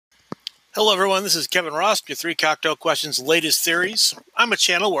Hello, everyone. This is Kevin Ross, your Three Cocktail Questions latest theories. I'm a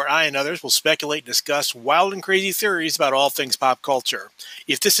channel where I and others will speculate and discuss wild and crazy theories about all things pop culture.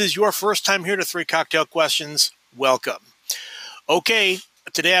 If this is your first time here to Three Cocktail Questions, welcome. Okay,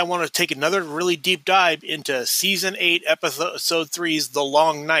 today I want to take another really deep dive into Season 8, Episode 3's The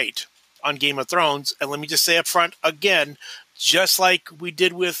Long Night on Game of Thrones. And let me just say up front again, just like we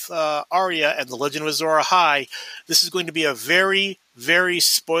did with Arya and The Legend of Azor Ahai, this is going to be a very, very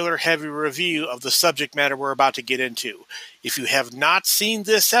spoiler-heavy review of the subject matter we're about to get into. If you have not seen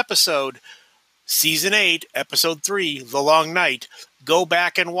this episode, Season 8, Episode 3, The Long Night, go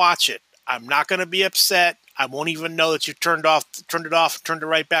back and watch it. I'm not going to be upset. I won't even know that you turned it off, turned it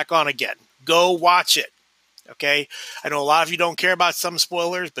right back on again. Go watch it. Okay? I know a lot of you don't care about some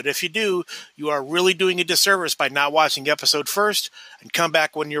spoilers, but if you do, you are really doing a disservice by not watching episode first, and come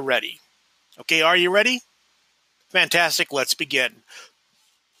back when you're ready. Okay, are you ready? Fantastic, let's begin.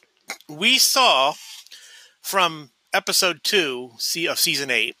 We saw from episode 2 of season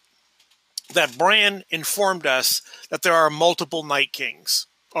 8 that Bran informed us that there are multiple Night Kings,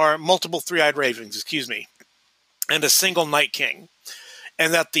 or multiple Three-Eyed Ravens, excuse me, and a single Night King,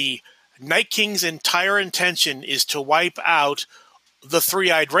 and that the Night King's entire intention is to wipe out the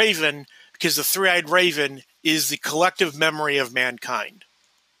Three-Eyed Raven, because the Three-Eyed Raven is the collective memory of mankind.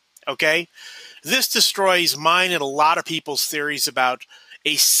 Okay? This destroys mine and a lot of people's theories about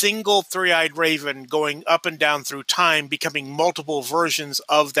a single Three-Eyed Raven going up and down through time, becoming multiple versions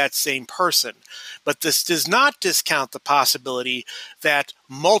of that same person. But this does not discount the possibility that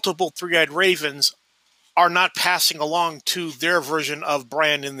multiple Three-Eyed Ravens are not passing along to their version of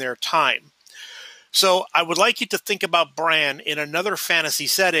Bran in their time. So I would like you to think about Bran in another fantasy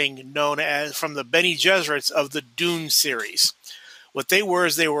setting known as from the Bene Gesserits of the Dune series. What they were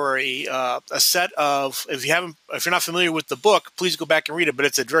is they were a set of, if you're not familiar with the book, please go back and read it, but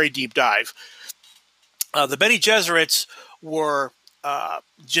it's a very deep dive. The Bene Gesserits were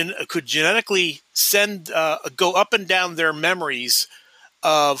could genetically go up and down their memories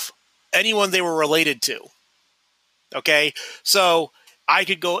of anyone they were related to. Okay, so I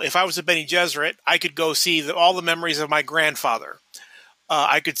could go, if I was a Bene Gesserit, I could go see all the memories of my grandfather.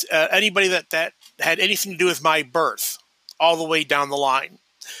 I could anybody that had anything to do with my birth, all the way down the line.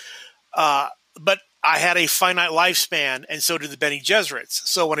 But I had a finite lifespan, and so did the Bene Gesserits.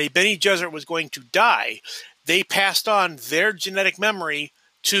 So when a Bene Gesserit was going to die, they passed on their genetic memory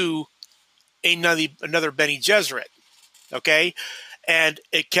to another Bene Gesserit. Okay, and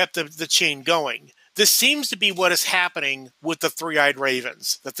it kept the chain going. This seems to be what is happening with the Three-Eyed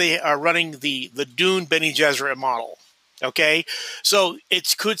Ravens, that they are running the Dune Bene Gesserit model. Okay, so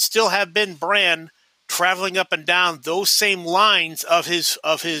it could still have been Bran traveling up and down those same lines of his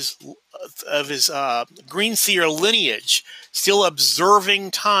Greenseer lineage, still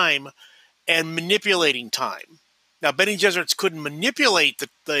observing time and manipulating time. Now, Bene Gesserits couldn't manipulate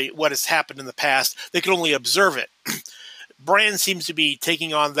what has happened in the past; they could only observe it. Bran seems to be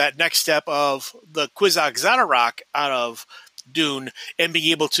taking on that next step of the Kwisatz Haderach out of Dune and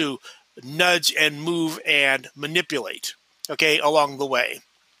being able to nudge and move and manipulate, okay, along the way.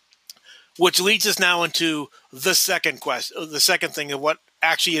 Which leads us now into the second thing of what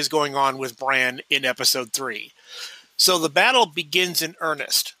actually is going on with Bran in episode 3. So the battle begins in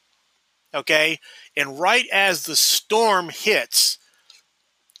earnest, okay? And right as the storm hits,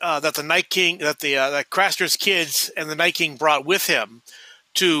 that the Night King, that Craster's kids and the Night King brought with him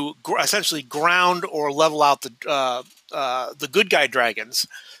to essentially ground or level out the good guy dragons,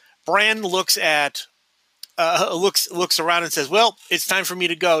 Bran looks around and says, "Well, it's time for me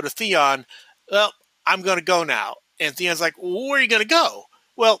to go." To Theon, "Well, I'm going to go now." And Theon's like, "Well, where are you going to go?"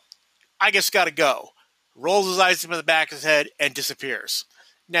 "Well, I just got to go." Rolls his eyes up in the back of his head and disappears.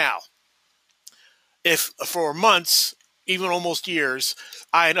 Now, if for months, even almost years,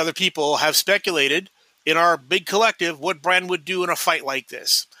 I and other people have speculated in our big collective what Bran would do in a fight like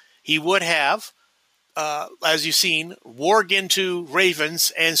this. He would have, as you've seen, warg into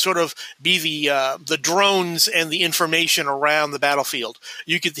ravens and sort of be the drones and the information around the battlefield.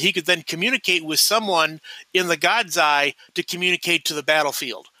 He could then communicate with someone in the God's Eye to communicate to the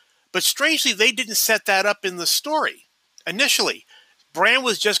battlefield. But strangely, they didn't set that up in the story initially. Bran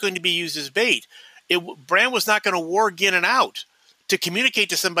was just going to be used as bait. Bran was not going to warg in and out to communicate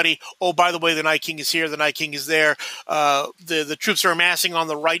to somebody, "Oh, by the way, the Night King is here, the Night King is there, the troops are amassing on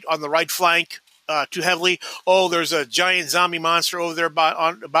the right flank too heavily. Oh, there's a giant zombie monster over there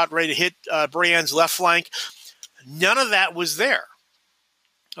about ready to hit Brienne's left flank." None of that was there.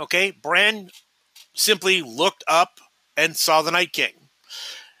 Okay, Bran simply looked up and saw the Night King.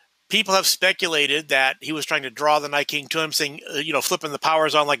 people have speculated that he was trying to draw the Night King to him, saying, flipping the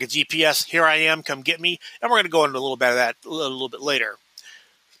powers on like a GPS. Here I am, come get me. And we're going to go into a little bit of that a little bit later.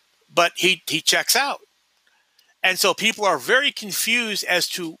 But he checks out. And so people are very confused as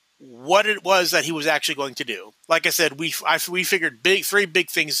to what it was that he was actually going to do. Like I said, we figured three big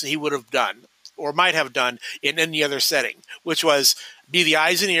things he would have done or might have done in any other setting, which was be the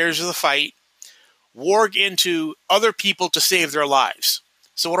eyes and ears of the fight, warg into other people to save their lives.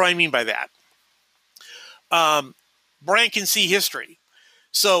 So what do I mean by that? Bran can see history.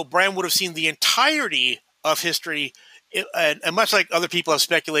 So Bran would have seen the entirety of history, and much like other people have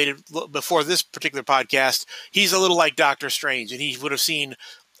speculated before this particular podcast, he's a little like Doctor Strange, and he would have seen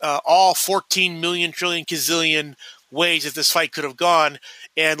all 14 million trillion gazillion ways that this fight could have gone.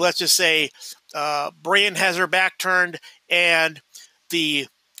 And let's just say Bran has her back turned, and the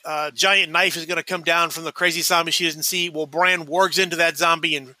giant knife is going to come down from the crazy zombie she doesn't see. Well, Bran wargs into that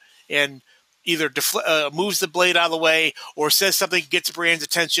zombie and either moves the blade out of the way or says something, gets Bran's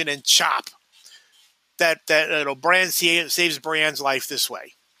attention, and chop. Bran saves Bran's life this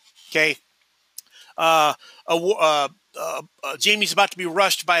way. Okay. Jaime's about to be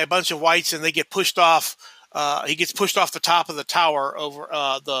rushed by a bunch of whites, and they get pushed off. He gets pushed off the top of the tower over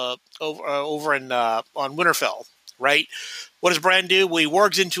on Winterfell. Right. What does Bran do? Well, he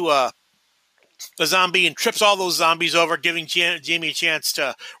wargs into a zombie and trips all those zombies over, giving Jaime a chance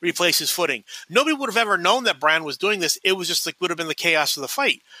to replace his footing. Nobody would have ever known that Bran was doing this. It was just would have been the chaos of the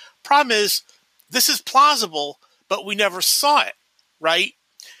fight. Problem is, this is plausible, but we never saw it, right?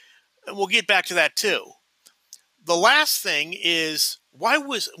 And we'll get back to that too. The last thing is,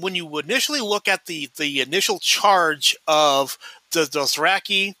 when you initially look at the initial charge of the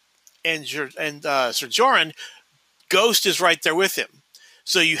Dothraki and Ser Jorah, Ghost is right there with him.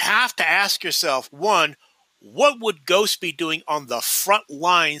 So you have to ask yourself, one, what would Ghost be doing on the front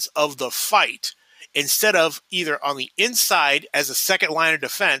lines of the fight instead of either on the inside as a second line of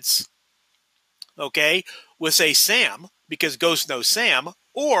defense, okay, with, say, Sam, because Ghost knows Sam,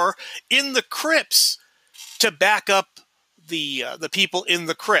 or in the crypts to back up the people in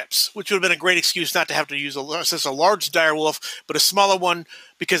the crypts, which would have been a great excuse not to have to use a large direwolf, but a smaller one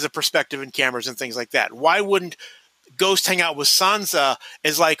because of perspective and cameras and things like that. Why wouldn't Ghost hang out with Sansa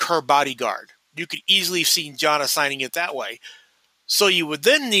as like her bodyguard? You could easily have seen Jon assigning it that way. So you would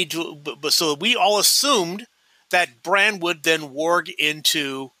then need to, so we all assumed that Bran would then warg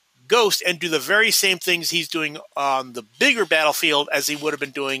into Ghost and do the very same things he's doing on the bigger battlefield as he would have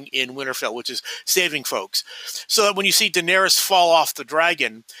been doing in Winterfell, which is saving folks. So that when you see Daenerys fall off the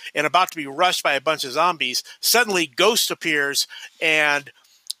dragon and about to be rushed by a bunch of zombies, suddenly Ghost appears and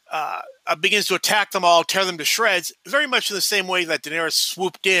begins to attack them all, tear them to shreds, very much in the same way that Daenerys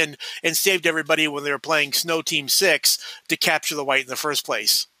swooped in and saved everybody when they were playing Snow Team 6 to capture the White in the first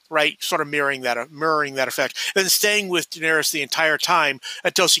place. Right, sort of mirroring that effect, then staying with Daenerys the entire time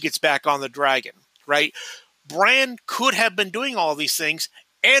until she gets back on the dragon. Right, Bran could have been doing all of these things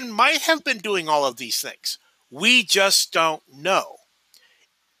and might have been doing all of these things. We just don't know,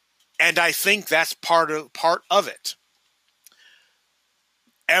 and I think that's part of it.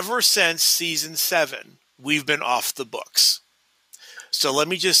 Ever since season 7, we've been off the books. So let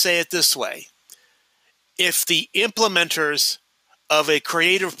me just say it this way: if the implementers of a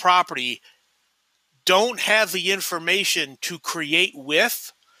creative property don't have the information to create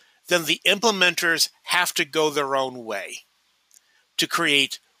with, then the implementers have to go their own way to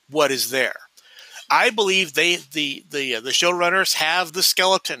create what is there. I believe the showrunners have the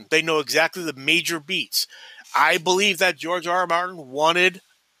skeleton. They know exactly the major beats. I believe that George R. R. Martin wanted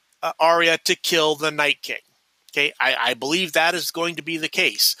Arya to kill the Night King. Okay, I believe that is going to be the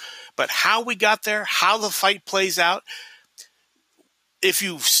case. But how we got there, how the fight plays out, if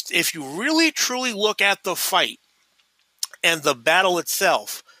you really truly look at the fight and the battle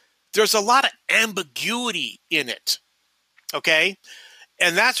itself, there's a lot of ambiguity in it. Okay?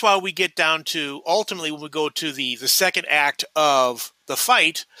 And that's why we get down to, ultimately, when we go to the second act of the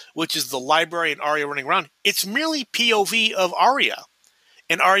fight, which is the library and Arya running around, it's merely POV of Arya.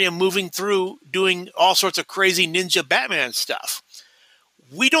 And Arya moving through, doing all sorts of crazy ninja Batman stuff.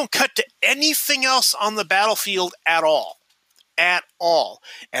 We don't cut to anything else on the battlefield at all. At all.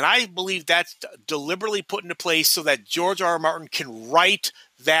 And I believe that's deliberately put into place so that George R. R. Martin can write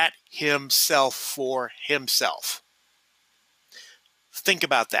that himself for himself. Think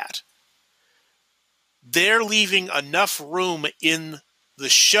about that. They're leaving enough room in the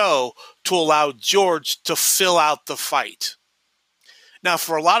show to allow George to fill out the fight. Now,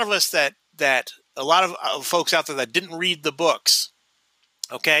 for a lot of us that a lot of folks out there that didn't read the books,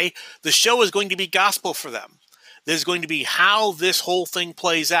 okay, the show is going to be gospel for them. There's going to be how this whole thing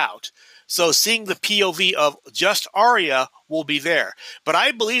plays out. So seeing the POV of just Arya will be there. But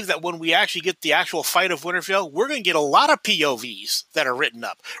I believe that when we actually get the actual fight of Winterfell, we're going to get a lot of POVs that are written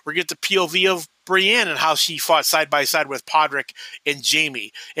up. We're going to get the POV of Brienne and how she fought side by side with Podrick and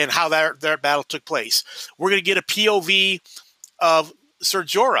Jaime and how their battle took place. We're going to get a POV of Ser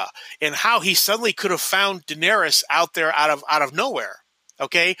Jorah and how he suddenly could have found Daenerys out there out of nowhere.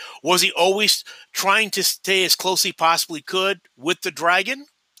 Okay? Was he always trying to stay as close as he possibly could with the dragon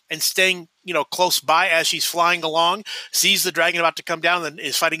and staying, close by as she's flying along, sees the dragon about to come down and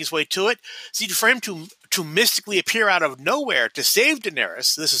is fighting his way to it? See, for him to mystically appear out of nowhere to save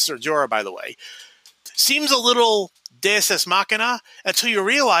Daenerys, this is Ser Jorah, by the way, seems a little Deus Ex Machina until you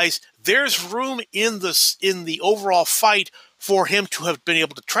realize there's room in the overall fight for him to have been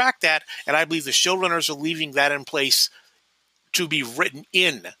able to track that, and I believe the showrunners are leaving that in place to be written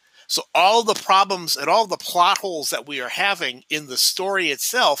in. So all the problems and all the plot holes that we are having in the story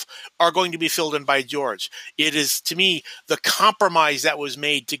itself are going to be filled in by George. It is, to me, the compromise that was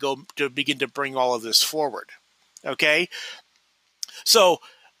made to begin to bring all of this forward. Okay? So,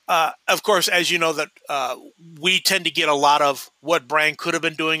 of course, as you know, that we tend to get a lot of what Bran could have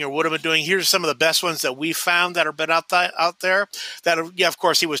been doing or would have been doing. Here's some of the best ones that we found that have been out there. That, yeah, of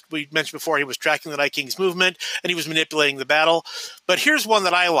course, we mentioned before, he was tracking the Night King's movement and he was manipulating the battle. But here's one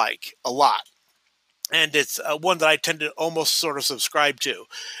that I like a lot, and it's one that I tend to almost sort of subscribe to,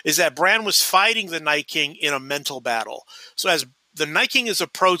 is that Bran was fighting the Night King in a mental battle. So as the Night King is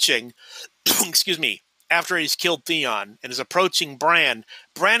approaching, excuse me, after he's killed Theon and is approaching Bran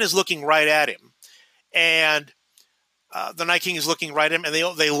is looking right at him. And the Night King is looking right at him, and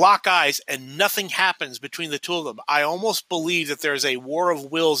they lock eyes, and nothing happens between the two of them. I almost believe that there's a war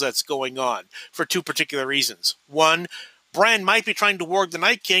of wills that's going on for two particular reasons. One, Bran might be trying to warg the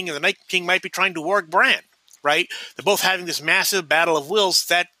Night King, and the Night King might be trying to warg Bran, right? They're both having this massive battle of wills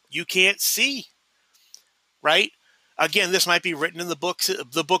that you can't see, right? Again, this might be written in the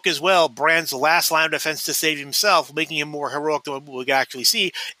book as well. Bran's last line of defense to save himself, making him more heroic than what we actually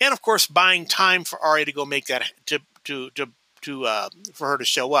see, and of course, buying time for Arya to go make that for her to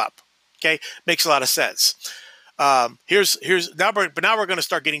show up. Okay, makes a lot of sense. Now we're going to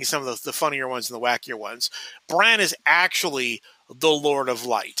start getting some of the funnier ones and the wackier ones. Bran is actually the Lord of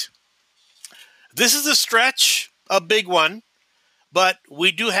Light. This is a stretch, a big one. But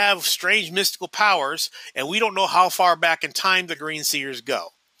we do have strange mystical powers, and we don't know how far back in time the Green Seers go.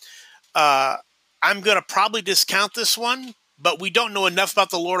 I'm going to probably discount this one, but we don't know enough about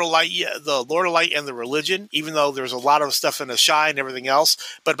the Lord of Light and the religion, even though there's a lot of stuff in the Shai and everything else.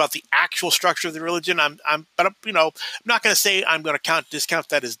 But about the actual structure of the religion, I'm not going to say I'm going to discount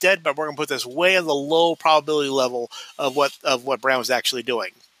that as dead, but we're going to put this way in the low probability level of what Bran was actually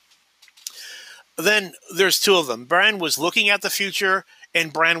doing. Then there's two of them. Bran was looking at the future,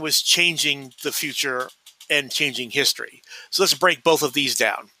 and Bran was changing the future and changing history. So let's break both of these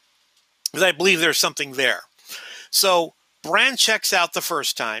down, because I believe there's something there. So Bran checks out the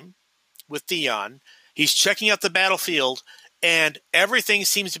first time with Theon. He's checking out the battlefield, and everything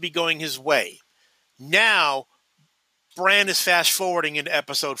seems to be going his way. Now, Bran is fast forwarding into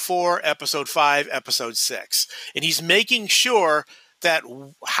episode 4, episode 5, episode 6, and he's making sure that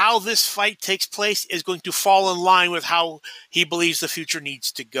how this fight takes place is going to fall in line with how he believes the future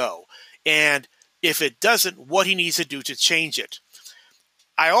needs to go. And if it doesn't, what he needs to do to change it.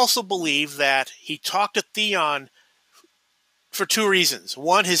 I also believe that he talked to Theon for two reasons.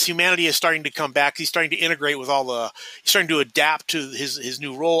 One, his humanity is starting to come back. He's starting to integrate with he's starting to adapt to his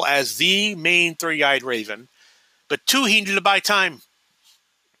new role as the main three-eyed raven. But two, he needed to buy time.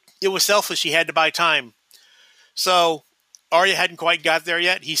 It was selfish. He had to buy time. So Arya hadn't quite got there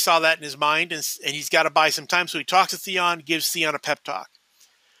yet. He saw that in his mind, and he's got to buy some time. So he talks to Theon, gives Theon a pep talk,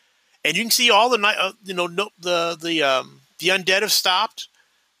 and you can see all the undead have stopped,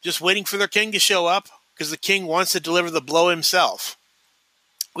 just waiting for their king to show up because the king wants to deliver the blow himself.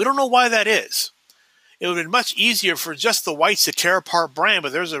 We don't know why that is. It would have been much easier for just the whites to tear apart Bran,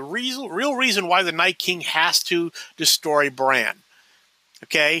 but there's a real reason why the Night King has to destroy Bran.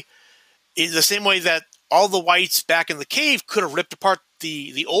 Okay, in the same way that all the whites back in the cave could have ripped apart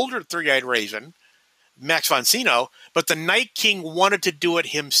the older three-eyed raven, Max von Sydow, but the Night King wanted to do it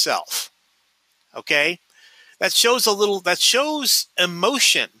himself. Okay? That shows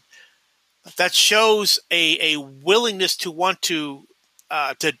emotion. That shows a willingness to want to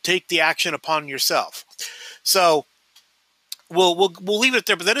take the action upon yourself. So we'll leave it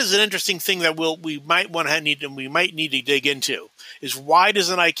there, but that is an interesting thing that we might need to dig into. Is why does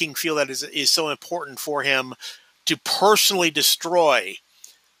the Night King feel that is so important for him to personally destroy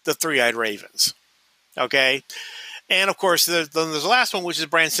the three-eyed ravens? Okay. And of course, then there's the last one, which is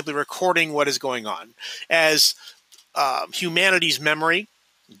Bran simply recording what is going on as humanity's memory,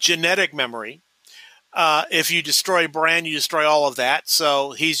 genetic memory. If you destroy Bran, you destroy all of that.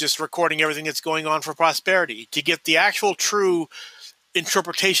 So he's just recording everything that's going on for prosperity to get the actual true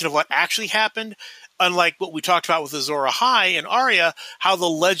interpretation of what actually happened. Unlike what we talked about with Azor Ahai and Arya, how the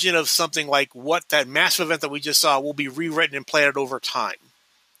legend of something like what that massive event that we just saw will be rewritten and played out over time.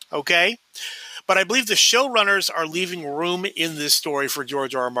 Okay? But I believe the showrunners are leaving room in this story for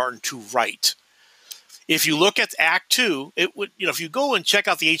George R. R. Martin to write. If you look at Act 2, it would, if you go and check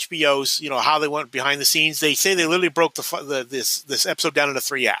out the HBO's, how they went behind the scenes, they say they literally broke this episode down into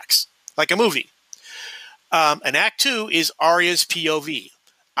 3 acts, like a movie. And Act 2 is Arya's POV.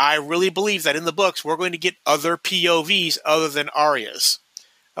 I really believe that in the books, we're going to get other POVs other than Arya's.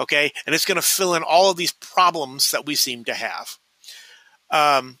 Okay? And it's going to fill in all of these problems that we seem to have.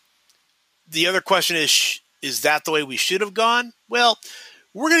 The other question is that the way we should have gone? Well,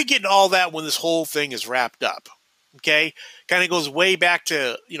 we're going to get into all that when this whole thing is wrapped up. Okay? Kind of goes way back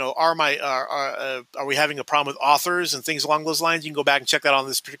to, are we having a problem with authors and things along those lines? You can go back and check that on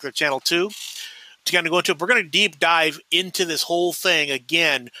this particular channel too. To kind of go into it, we're going to deep dive into this whole thing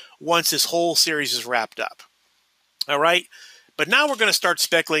again once this whole series is wrapped up. All right? But now we're going to start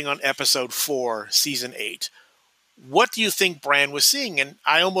speculating on episode 4, season 8. What do you think Bran was seeing? And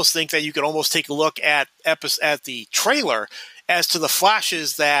I almost think that you could almost take a look at the trailer as to the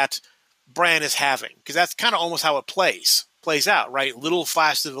flashes that Bran is having, because that's kind of almost how it plays out, right? Little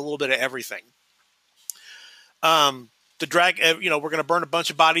flashes of a little bit of everything. The drag, we're going to burn a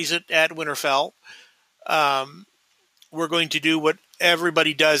bunch of bodies at Winterfell. We're going to do what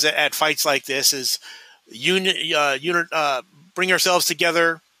everybody does at fights like this: is bring ourselves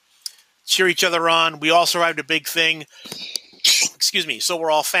together, cheer each other on. We all survived a big thing. Excuse me. So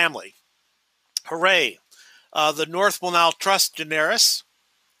we're all family. Hooray! The North will now trust Daenerys.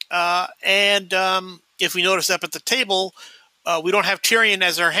 And if we notice up at the table, we don't have Tyrion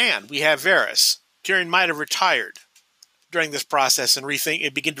as our hand. We have Varys. Tyrion might have retired during this process and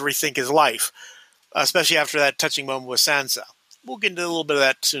begin to rethink his life, especially after that touching moment with Sansa. We'll get into a little bit of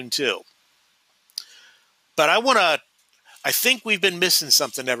that soon too. But I think we've been missing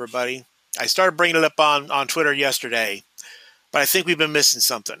something, everybody. I started bringing it up on Twitter yesterday, but I think we've been missing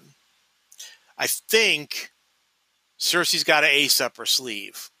something. I think Cersei's got an ace up her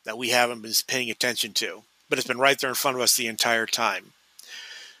sleeve that we haven't been paying attention to, but it's been right there in front of us the entire time.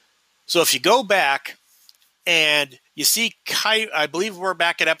 So if you go back and you see, I believe we're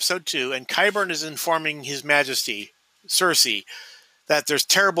back at episode 2, and Qyburn is informing His Majesty, Cersei, that there's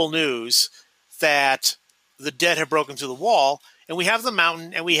terrible news that the dead have broken through the wall, and we have the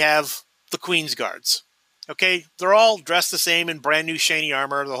mountain, and we have the Queen's Guards. Okay? They're all dressed the same in brand new shiny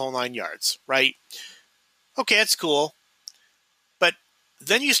armor, the whole 9 yards, right? Okay, that's cool. But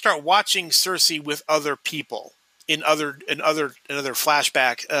then you start watching Cersei with other people in other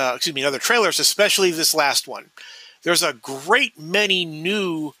flashback, in other trailers, especially this last one. There's a great many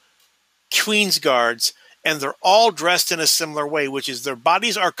new Queen's Guards, and they're all dressed in a similar way, which is their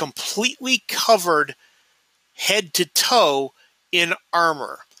bodies are completely covered head to toe in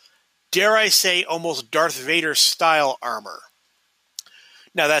armor. Dare I say, almost Darth Vader style armor.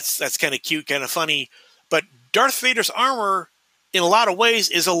 Now that's kind of cute, kind of funny, but Darth Vader's armor, in a lot of ways,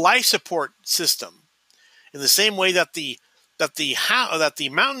 is a life support system. In the same way that the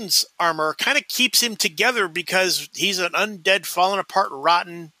mountain's armor kind of keeps him together because he's an undead, fallen apart,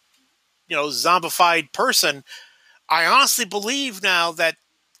 rotten, zombified person. I honestly believe now that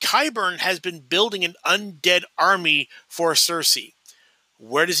Qyburn has been building an undead army for Cersei.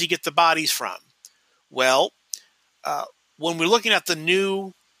 Where does he get the bodies from? Well, when we're looking at the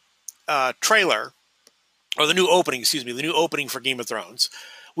new trailer, or the new opening for Game of Thrones,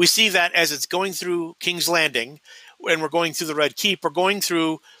 we see that as it's going through King's Landing, and we're going through the Red Keep, we're going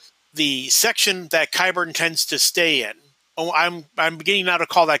through the section that Qyburn tends to stay in. Oh, I'm beginning now to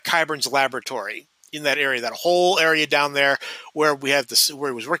call that Qyburn's laboratory in that area, that whole area down there where we have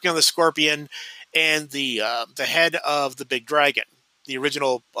where he was working on the Scorpion and the head of the big dragon, the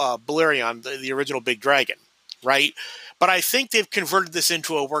original Balerion, the original big dragon, right? But I think they've converted this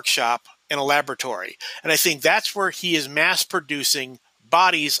into a workshop and a laboratory, and I think that's where he is mass producing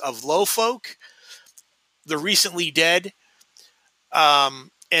bodies of low folk, the recently dead,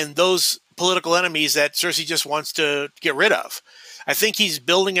 and those political enemies that Cersei just wants to get rid of. I think he's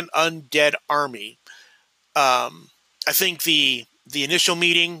building an undead army. I think the initial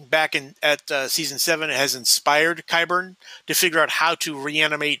meeting back at season 7 has inspired Qyburn to figure out how to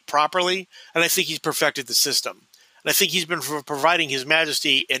reanimate properly, and I think he's perfected the system. And I think he's been providing His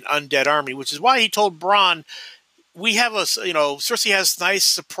Majesty an undead army, which is why he told Bronn, we have a, Cersei has a nice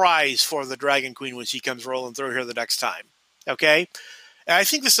surprise for the Dragon Queen when she comes rolling through here the next time. Okay? And I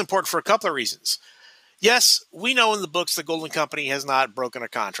think this is important for a couple of reasons. Yes, we know in the books the Golden Company has not broken a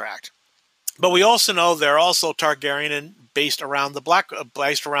contract. But we also know they're also Targaryen and based around the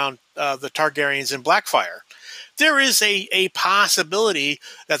Targaryens in Blackfire. There is a possibility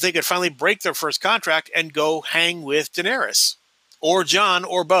that they could finally break their first contract and go hang with Daenerys or Jon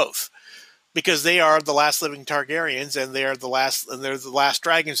or both, because they are the last living Targaryens and they're the last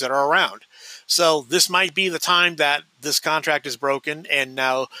dragons that are around. So this might be the time that this contract is broken, and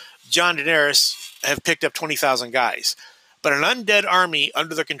now Jon and Daenerys have picked up 20,000 guys. But an undead army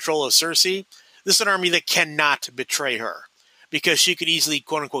under the control of Cersei, this is an army that cannot betray her, because she could easily,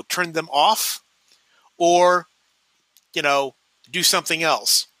 quote unquote, turn them off or, do something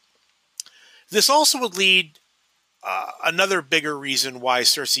else. This also would lead another bigger reason why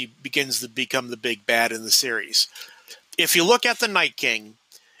Cersei begins to become the big bad in the series. If you look at the Night King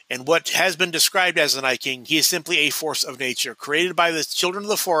and what has been described as the Night King, he is simply a force of nature created by the children of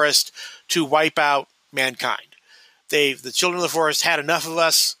the forest to wipe out mankind. The children of the forest had enough of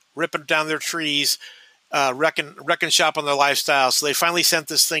us, ripping down their trees, wrecking shop on their lifestyle, so they finally sent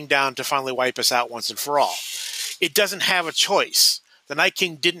this thing down to finally wipe us out once and for all. It doesn't have a choice. The Night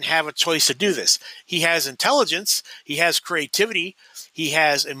King didn't have a choice to do this. He has intelligence, he has creativity, he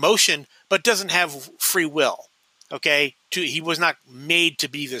has emotion, but doesn't have free will. Okay? He was not made to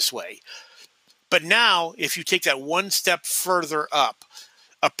be this way. But now, if you take that one step further up,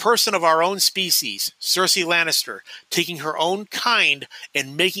 a person of our own species, Cersei Lannister, taking her own kind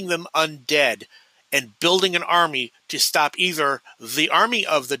and making them undead and building an army to stop either the army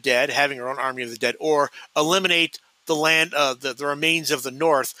of the dead, having her own army of the dead, or eliminate the land, the remains of the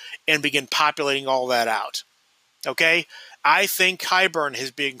North, and begin populating all that out. Okay? I think Qyburn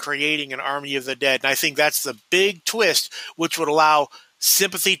has been creating an army of the dead, and I think that's the big twist, which would allow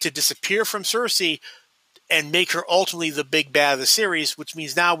sympathy to disappear from Cersei and make her ultimately the big bad of the series, which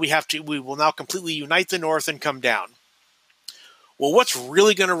means now we will now completely unite the North and come down. Well, what's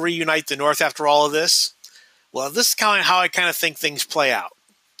really going to reunite the North after all of this? Well, this is kind of how I kind of think things play out.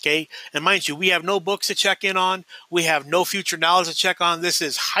 Okay, and mind you, we have no books to check in on. We have no future knowledge to check on. This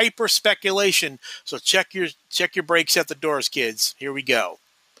is hyper speculation. So check your brakes at the doors, kids. Here we go.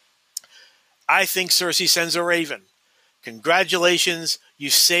 I think Cersei sends a raven. Congratulations,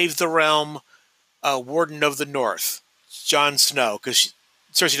 you saved the realm, Warden of the North, Jon Snow, because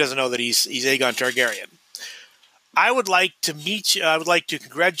Cersei doesn't know that he's Aegon Targaryen. I would like to meet you. I would like to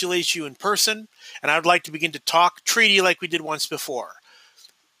congratulate you in person, and I would like to begin to talk treaty like we did once before.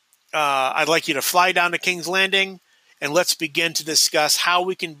 I'd like you to fly down to King's Landing, and let's begin to discuss how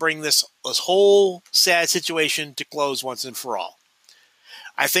we can bring this whole sad situation to close once and for all.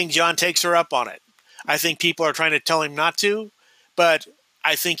 I think Jon takes her up on it. I think people are trying to tell him not to, but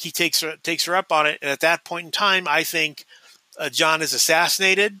I think he takes her up on it. And at that point in time, I think Jon is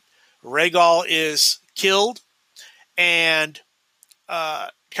assassinated, Rhaegal is killed, and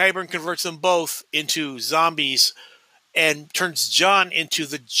Qyburn converts them both into zombies and turns Jon into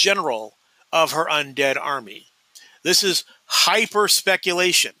the general of her undead army. This is hyper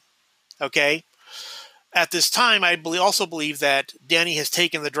speculation. Okay? At this time, I also believe that Dany has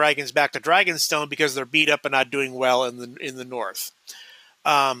taken the dragons back to Dragonstone because they're beat up and not doing well in the north.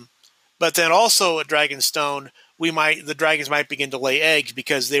 But then also at Dragonstone, the dragons might begin to lay eggs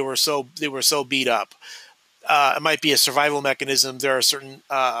because they were so beat up. It might be a survival mechanism. There are certain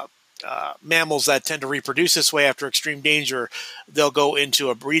mammals that tend to reproduce this way after extreme danger. They'll go into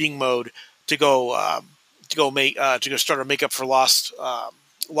a breeding mode to go start to make up for losses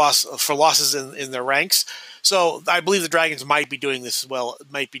in their ranks. So I believe the dragons might be doing this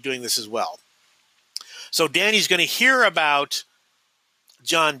as well. So Dany's going to hear about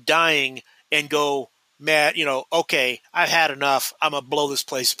Jon dying and go mad. Okay, I've had enough. I'm gonna blow this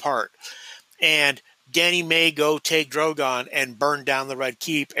place apart. And Dany may go take Drogon and burn down the Red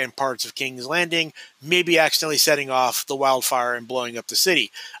Keep and parts of King's Landing, maybe accidentally setting off the wildfire and blowing up the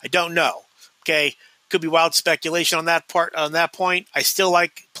city. I don't know. Okay, could be wild speculation on that point. I still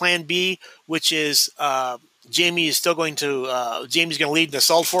like Plan B, which is Jamie's going to lead an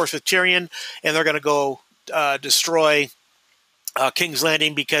assault force with Tyrion, and they're going to go destroy King's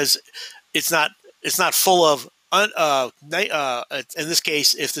Landing because it's not full of. In this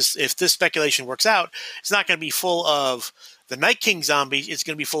case, if this speculation works out, it's not going to be full of the Night King zombies. It's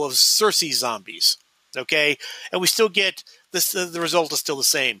going to be full of Cersei zombies. Okay, and we still get this. The result is still the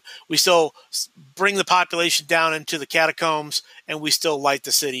same. We still bring the population down into the catacombs, and we still light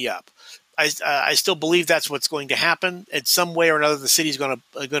the city up. I still believe that's what's going to happen. In some way or another, the city's going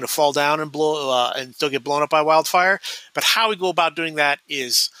to fall down and blow and still get blown up by wildfire. But how we go about doing that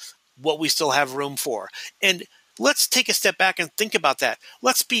is what we still have room for. And let's take a step back and think about that.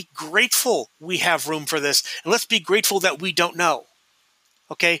 Let's be grateful we have room for this, and let's be grateful that we don't know.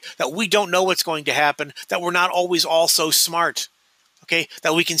 Okay, that we don't know what's going to happen, that we're not always all so smart. Okay,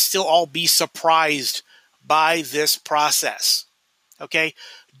 that we can still all be surprised by this process. Okay,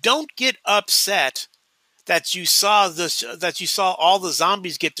 don't get upset that you saw all the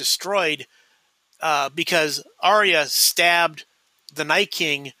zombies get destroyed because Arya stabbed the Night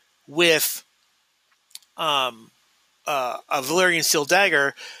King with a Valyrian steel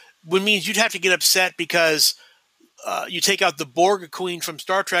dagger. Would means you'd have to get upset because you take out the Borg Queen from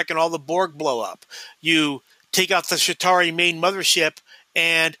Star Trek and all the Borg blow up. You take out the Chitauri main mothership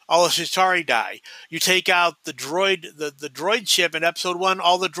and all the Chitauri die. You take out the droid ship in episode 1,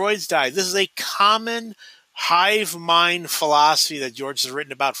 all the droids die. This is a common hive mind philosophy that George has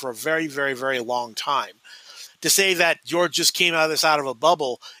written about for a very, very, very long time. To say that George just came out of a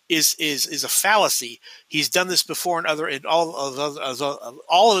bubble is a fallacy. He's done this before in all of his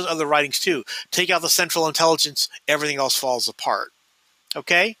other writings too. Take out the Central Intelligence, everything else falls apart.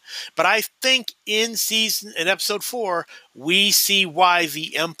 Okay? But I think in episode 4, we see why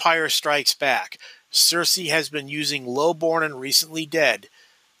the Empire strikes back. Cersei has been using Lowborn and Recently Dead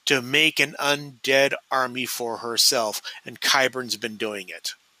to make an undead army for herself, and Qyburn's been doing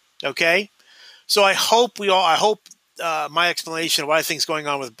it. Okay? So I hope my explanation of what I think is going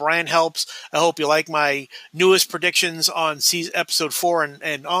on with Bran helps. I hope you like my newest predictions on episode 4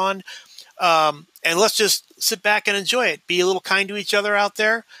 and on. And let's just sit back and enjoy it. Be a little kind to each other out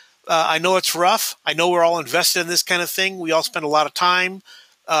there. I know it's rough. I know we're all invested in this kind of thing. We all spend a lot of time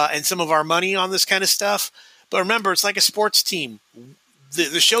and some of our money on this kind of stuff. But remember, it's like a sports team.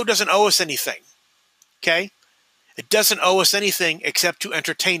 The show doesn't owe us anything. Okay? It doesn't owe us anything except to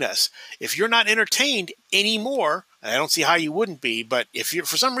entertain us. If you're not entertained anymore, and I don't see how you wouldn't be, but if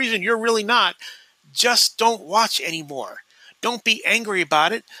for some reason you're really not, just don't watch anymore. Don't be angry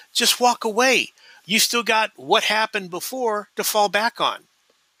about it. Just walk away. You still got what happened before to fall back on.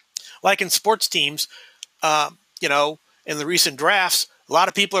 Like in sports teams, in the recent drafts, a lot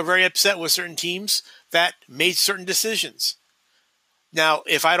of people are very upset with certain teams that made certain decisions. Now,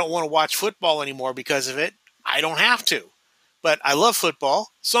 if I don't want to watch football anymore because of it, I don't have to. But I love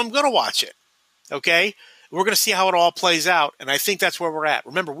football, so I'm going to watch it. Okay? We're going to see how it all plays out, and I think that's where we're at.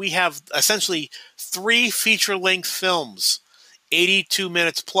 Remember, we have essentially 3 feature-length films, 82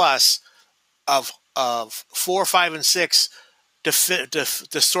 minutes plus, of 4, 5, and 6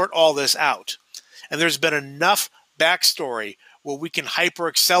 to sort all this out. And there's been enough backstory where we can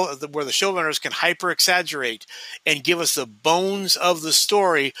where the showrunners can hyper-exaggerate and give us the bones of the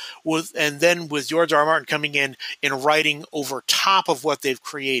story, and then with George R. R. Martin coming in and writing over top of what they've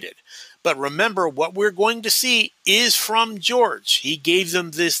created. But remember, what we're going to see is from George. He gave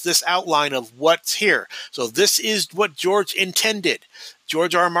them this outline of what's here. So this is what George intended.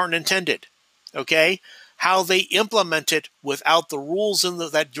 George R. R. Martin intended. Okay? How they implement it without the rules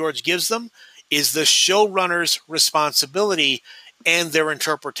that George gives them is the showrunner's responsibility and their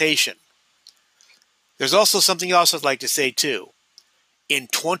interpretation. There's also something else I'd like to say too. In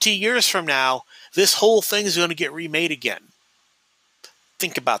 20 years from now, this whole thing is going to get remade again.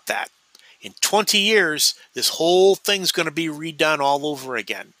 Think about that. In 20 years, this whole thing's going to be redone all over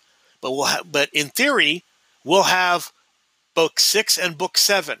again. But in theory, we'll have book 6 and book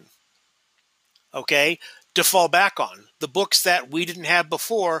 7, okay, to fall back on. The books that we didn't have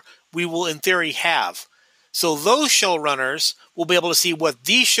before, we will in theory have. So those showrunners will be able to see what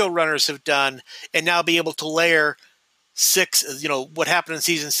these showrunners have done and now be able to layer 6, what happened in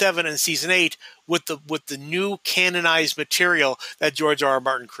season 7 and season 8 with the new canonized material that George R. R.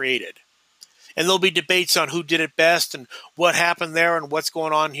 Martin created. And there'll be debates on who did it best and what happened there and what's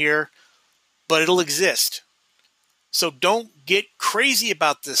going on here, but it'll exist. So don't get crazy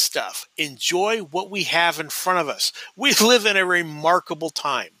about this stuff. Enjoy what we have in front of us. We live in a remarkable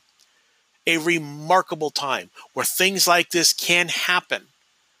time where things like this can happen.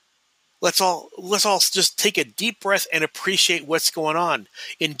 Let's all just take a deep breath and appreciate what's going on.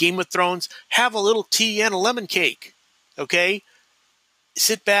 In Game of Thrones, have a little tea and a lemon cake, okay?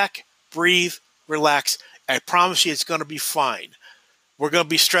 Sit back, breathe, relax. I promise you it's going to be fine. We're going to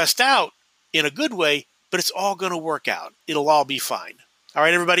be stressed out in a good way, but it's all going to work out. It'll all be fine. All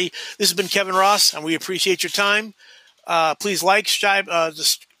right, everybody. This has been Kevin Ross, and we appreciate your time. Please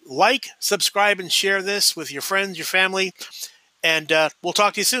subscribe, and share this with your friends, your family, and we'll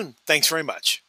talk to you soon. Thanks very much.